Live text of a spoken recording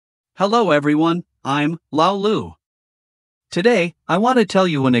Hello everyone, I'm Lao Liu. Today, I want to tell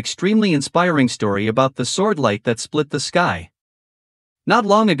you an extremely inspiring story about the soared light that split the sky. Not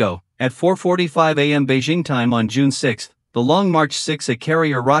long ago, at 4:45 a.m. Beijing time on June 6, the Long March 6, a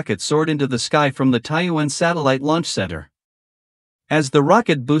carrier rocket soared into the sky from the Taiyuan Satellite Launch Center. As the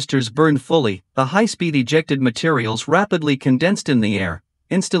rocket boosters burned fully, the high-speed ejected materials rapidly condensed in the air,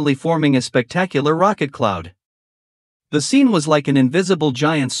 instantly forming a spectacular rocket cloud. The scene was like an invisible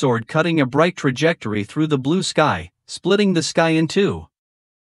giant sword cutting a bright trajectory through the blue sky, splitting the sky in two.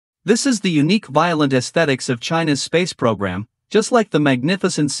 This is the unique violent aesthetics of China's space program, just like the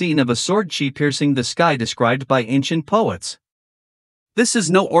magnificent scene of a sword chi piercing the sky described by ancient poets. This is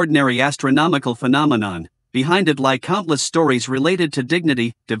no ordinary astronomical phenomenon. Behind it lie countless stories related to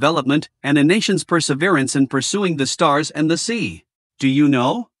dignity, development, and a nation's perseverance in pursuing the stars and the sea. Do you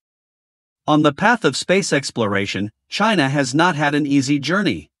know? On the path of space exploration, China has not had an easy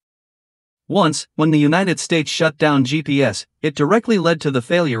journey. Once, when the United States shut down GPS, it directly led to the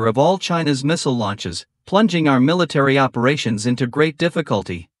failure of all China's missile launches, plunging our military operations into great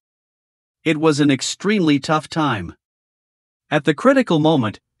difficulty. It was an extremely tough time. At the critical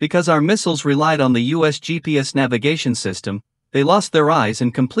moment, because our missiles relied on the US GPS navigation system, they lost their eyes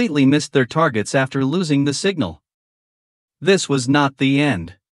and completely missed their targets after losing the signal. This was not the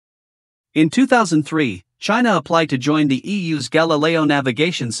end. In 2003, China applied to join the EU's Galileo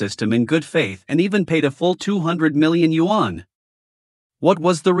navigation system in good faith and even paid a full 200 million yuan. What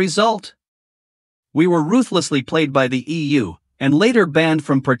was the result? We were ruthlessly played by the EU, and later banned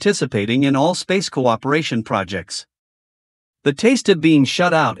from participating in all space cooperation projects. The taste of being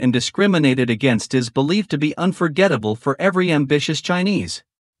shut out and discriminated against is believed to be unforgettable for every ambitious Chinese.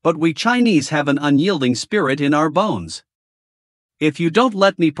 But we Chinese have an unyielding spirit in our bones. If you don't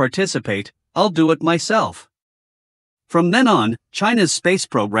let me participate, I'll do it myself. From then on, China's space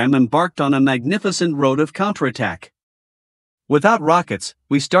program embarked on a magnificent road of counterattack. Without rockets,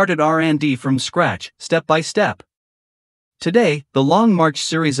 we started R&D from scratch, step by step. Today, the Long March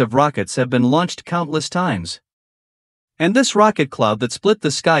series of rockets have been launched countless times. And this rocket cloud that split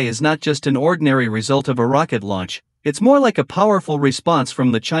the sky is not just an ordinary result of a rocket launch, it's more like a powerful response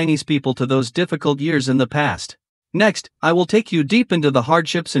from the Chinese people to those difficult years in the past. Next, I will take you deep into the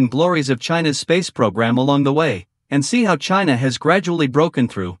hardships and glories of China's space program along the way, and see how China has gradually broken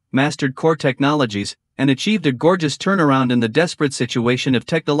through, mastered core technologies, and achieved a gorgeous turnaround in the desperate situation of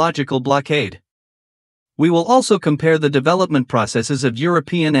technological blockade. We will also compare the development processes of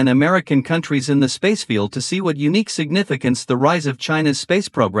European and American countries in the space field to see what unique significance the rise of China's space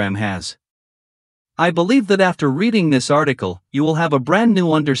program has. I believe that after reading this article, you will have a brand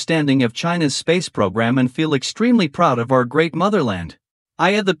new understanding of China's space program and feel extremely proud of our great motherland.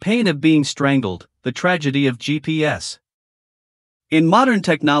 I had the pain of being strangled, the tragedy of GPS. In modern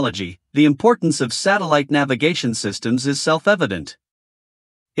technology, the importance of satellite navigation systems is self-evident.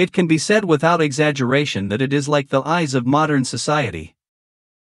 It can be said without exaggeration that it is like the eyes of modern society.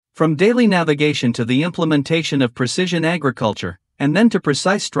 From daily navigation to the implementation of precision agriculture, and then to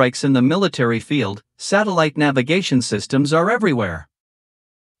precise strikes in the military field, satellite navigation systems are everywhere.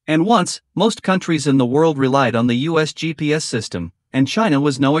 And once, most countries in the world relied on the US GPS system, and China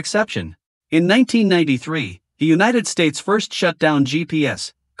was no exception. In 1993, the United States first shut down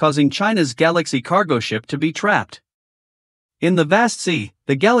GPS, causing China's Galaxy cargo ship to be trapped. In the vast sea,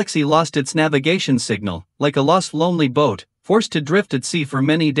 the Galaxy lost its navigation signal, like a lost lonely boat, forced to drift at sea for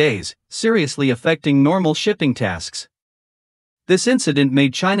many days, seriously affecting normal shipping tasks. This incident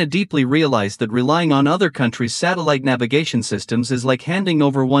made China deeply realize that relying on other countries' satellite navigation systems is like handing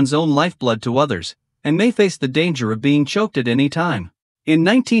over one's own lifeblood to others, and may face the danger of being choked at any time. In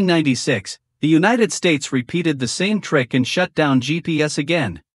 1996, the United States repeated the same trick and shut down GPS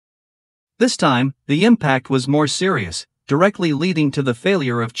again. This time, the impact was more serious, directly leading to the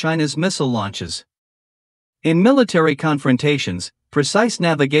failure of China's missile launches. In military confrontations, precise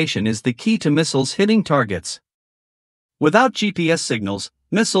navigation is the key to missiles hitting targets. Without GPS signals,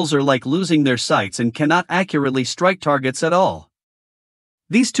 missiles are like losing their sights and cannot accurately strike targets at all.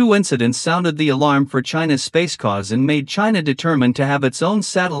 These two incidents sounded the alarm for China's space cause and made China determined to have its own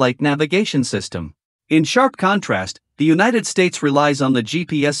satellite navigation system. In sharp contrast, the United States relies on the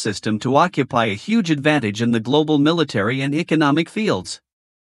GPS system to occupy a huge advantage in the global military and economic fields.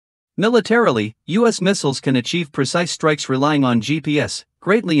 Militarily, US missiles can achieve precise strikes relying on GPS,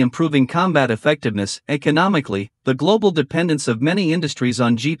 greatly improving combat effectiveness. Economically, the global dependence of many industries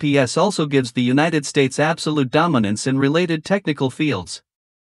on GPS also gives the United States absolute dominance in related technical fields.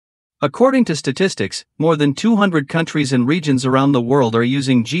 According to statistics, more than 200 countries and regions around the world are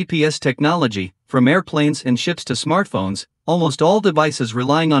using GPS technology, from airplanes and ships to smartphones, almost all devices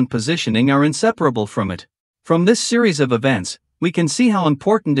relying on positioning are inseparable from it. From this series of events, we can see how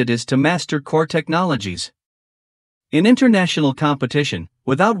important it is to master core technologies. In international competition,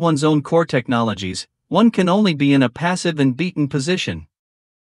 without one's own core technologies, one can only be in a passive and beaten position.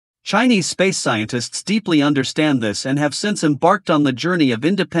 Chinese space scientists deeply understand this and have since embarked on the journey of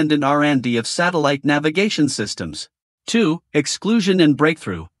independent R&D of satellite navigation systems. 2. Exclusion and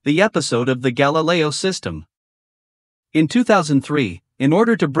Breakthrough, the episode of the Galileo system. In 2003, in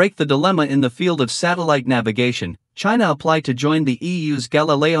order to break the dilemma in the field of satellite navigation, China applied to join the EU's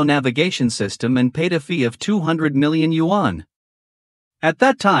Galileo navigation system and paid a fee of 200 million yuan. At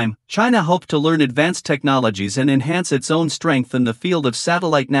that time, China hoped to learn advanced technologies and enhance its own strength in the field of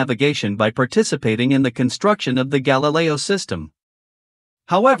satellite navigation by participating in the construction of the Galileo system.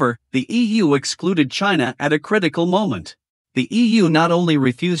 However, the EU excluded China at a critical moment. The EU not only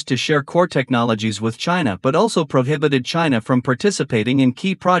refused to share core technologies with China but also prohibited China from participating in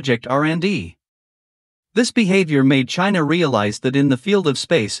key project R&D. This behavior made China realize that in the field of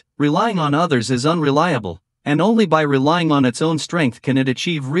space, relying on others is unreliable, and only by relying on its own strength can it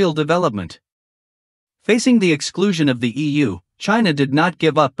achieve real development. Facing the exclusion of the EU, China did not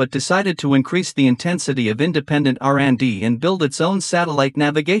give up but decided to increase the intensity of independent R&D and build its own satellite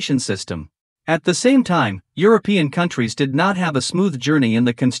navigation system. At the same time, European countries did not have a smooth journey in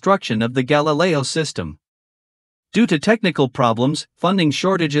the construction of the Galileo system. Due to technical problems, funding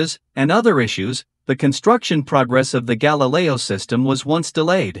shortages, and other issues, the construction progress of the Galileo system was once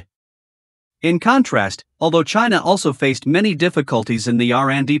delayed. In contrast, although China also faced many difficulties in the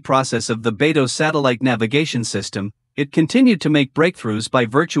R&D process of the Beidou satellite navigation system, it continued to make breakthroughs by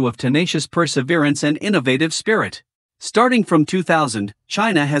virtue of tenacious perseverance and innovative spirit. Starting from 2000,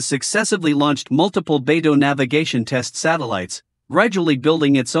 China has successively launched multiple Beidou navigation test satellites, gradually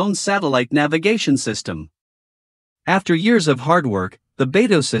building its own satellite navigation system. After years of hard work, the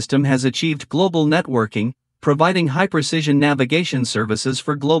Beidou system has achieved global networking, providing high-precision navigation services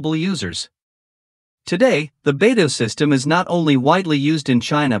for global users. Today, the Beidou system is not only widely used in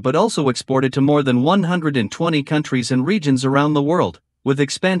China but also exported to more than 120 countries and regions around the world, with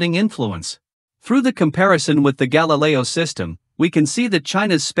expanding influence. Through the comparison with the Galileo system, we can see that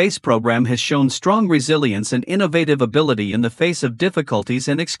China's space program has shown strong resilience and innovative ability in the face of difficulties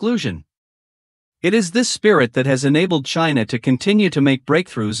and exclusion. It is this spirit that has enabled China to continue to make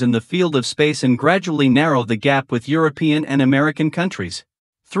breakthroughs in the field of space and gradually narrow the gap with European and American countries.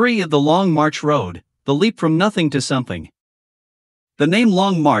 3. The Long March Road, the leap from nothing to something. The name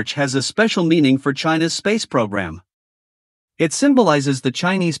Long March has a special meaning for China's space program. It symbolizes the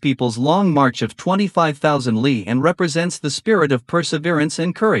Chinese people's long march of 25,000 li and represents the spirit of perseverance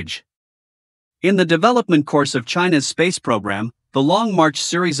and courage. In the development course of China's space program, the Long March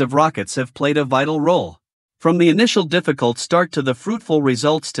series of rockets have played a vital role. From the initial difficult start to the fruitful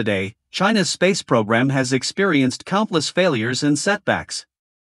results today, China's space program has experienced countless failures and setbacks.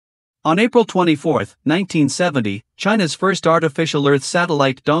 On April 24, 1970, China's first artificial Earth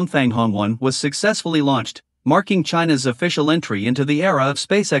satellite Dongfang-1 was successfully launched, marking China's official entry into the era of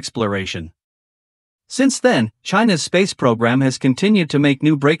space exploration. Since then, China's space program has continued to make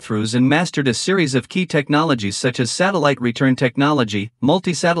new breakthroughs and mastered a series of key technologies such as satellite return technology,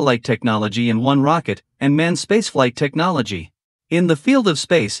 multi-satellite technology in one rocket, and manned spaceflight technology. In the field of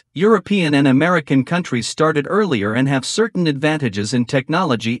space, European and American countries started earlier and have certain advantages in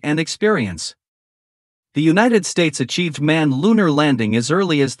technology and experience. The United States achieved manned lunar landing as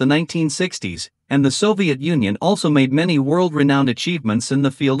early as the 1960s, and the Soviet Union also made many world-renowned achievements in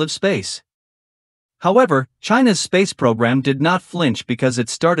the field of space. However, China's space program did not flinch because it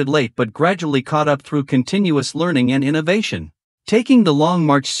started late but gradually caught up through continuous learning and innovation. Taking the Long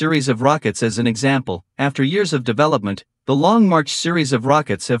March series of rockets as an example, after years of development, the Long March series of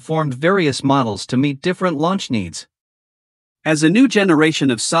rockets have formed various models to meet different launch needs. As a new generation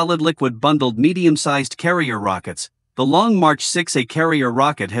of solid-liquid bundled medium-sized carrier rockets, the Long March 6A carrier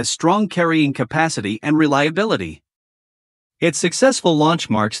rocket has strong carrying capacity and reliability. Its successful launch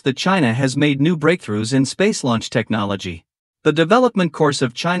marks that China has made new breakthroughs in space launch technology. The development course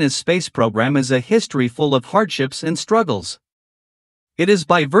of China's space program is a history full of hardships and struggles. It is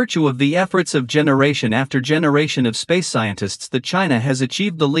by virtue of the efforts of generation after generation of space scientists that China has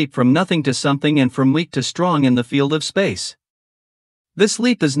achieved the leap from nothing to something and from weak to strong in the field of space. This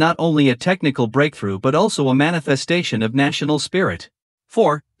leap is not only a technical breakthrough but also a manifestation of national spirit.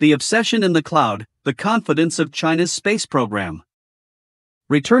 4. The obsession in the cloud, the confidence of China's space program.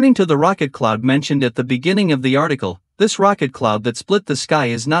 Returning to the rocket cloud mentioned at the beginning of the article, this rocket cloud that split the sky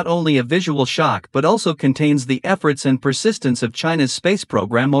is not only a visual shock but also contains the efforts and persistence of China's space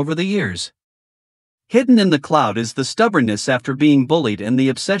program over the years. Hidden in the cloud is the stubbornness after being bullied and the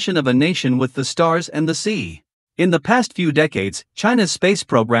obsession of a nation with the stars and the sea. In the past few decades, China's space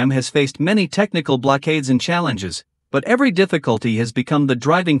program has faced many technical blockades and challenges, but every difficulty has become the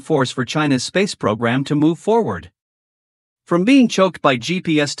driving force for China's space program to move forward. From being choked by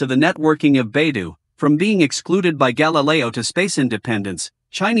GPS to the networking of Beidou, from being excluded by Galileo to space independence,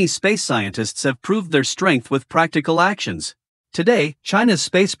 Chinese space scientists have proved their strength with practical actions. Today, China's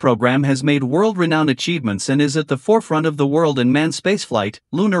space program has made world-renowned achievements and is at the forefront of the world in manned spaceflight,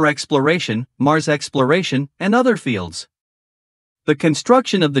 lunar exploration, Mars exploration, and other fields. The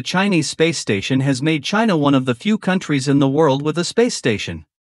construction of the Chinese space station has made China one of the few countries in the world with a space station.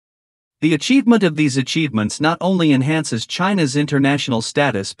 The achievement of these achievements not only enhances China's international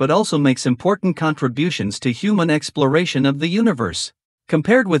status but also makes important contributions to human exploration of the universe.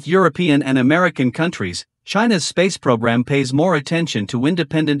 Compared with European and American countries, China's space program pays more attention to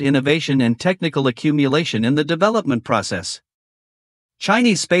independent innovation and technical accumulation in the development process.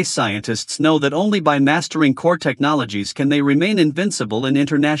 Chinese space scientists know that only by mastering core technologies can they remain invincible in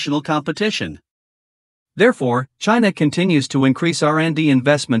international competition. Therefore, China continues to increase R&D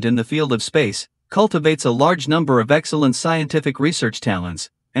investment in the field of space, cultivates a large number of excellent scientific research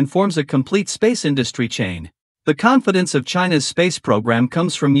talents, and forms a complete space industry chain. The confidence of China's space program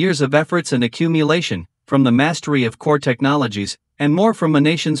comes from years of efforts and accumulation, from the mastery of core technologies, and more from a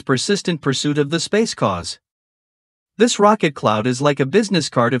nation's persistent pursuit of the space cause. This rocket cloud is like a business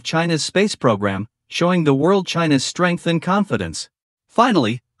card of China's space program, showing the world China's strength and confidence.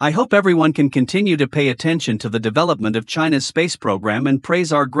 Finally, I hope everyone can continue to pay attention to the development of China's space program and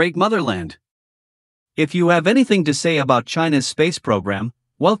praise our great motherland. If you have anything to say about China's space program,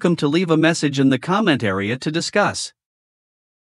 welcome to leave a message in the comment area to discuss.